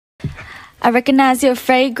I recognize your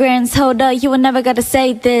fragrance. Hold up, you were never gotta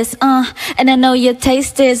say this, and I know your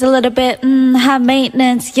taste is a little bit, high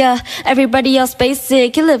maintenance, yeah. Everybody else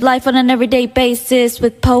basic. You live life on an everyday basis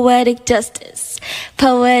with poetic justice.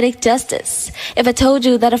 Poetic justice. If I told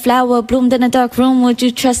you that a flower bloomed in a dark room, would you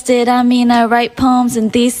trust it? I mean, I write poems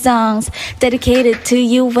and these songs dedicated to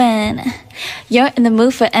you when you're in the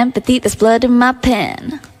mood for empathy. There's blood in my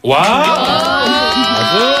pen. 와우!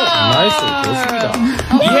 나이스.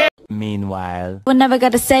 좋습니다. Meanwhile, we're never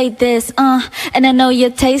gotta say this, and I know your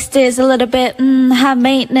taste is a little bit, high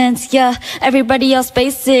maintenance, yeah. Everybody else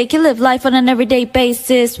basic. You live life on an everyday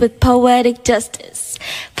basis with poetic justice.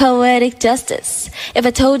 Poetic justice. If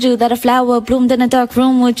I told you that a flower bloomed in a dark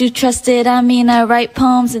room, would you trust it? I mean, I write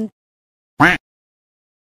poems and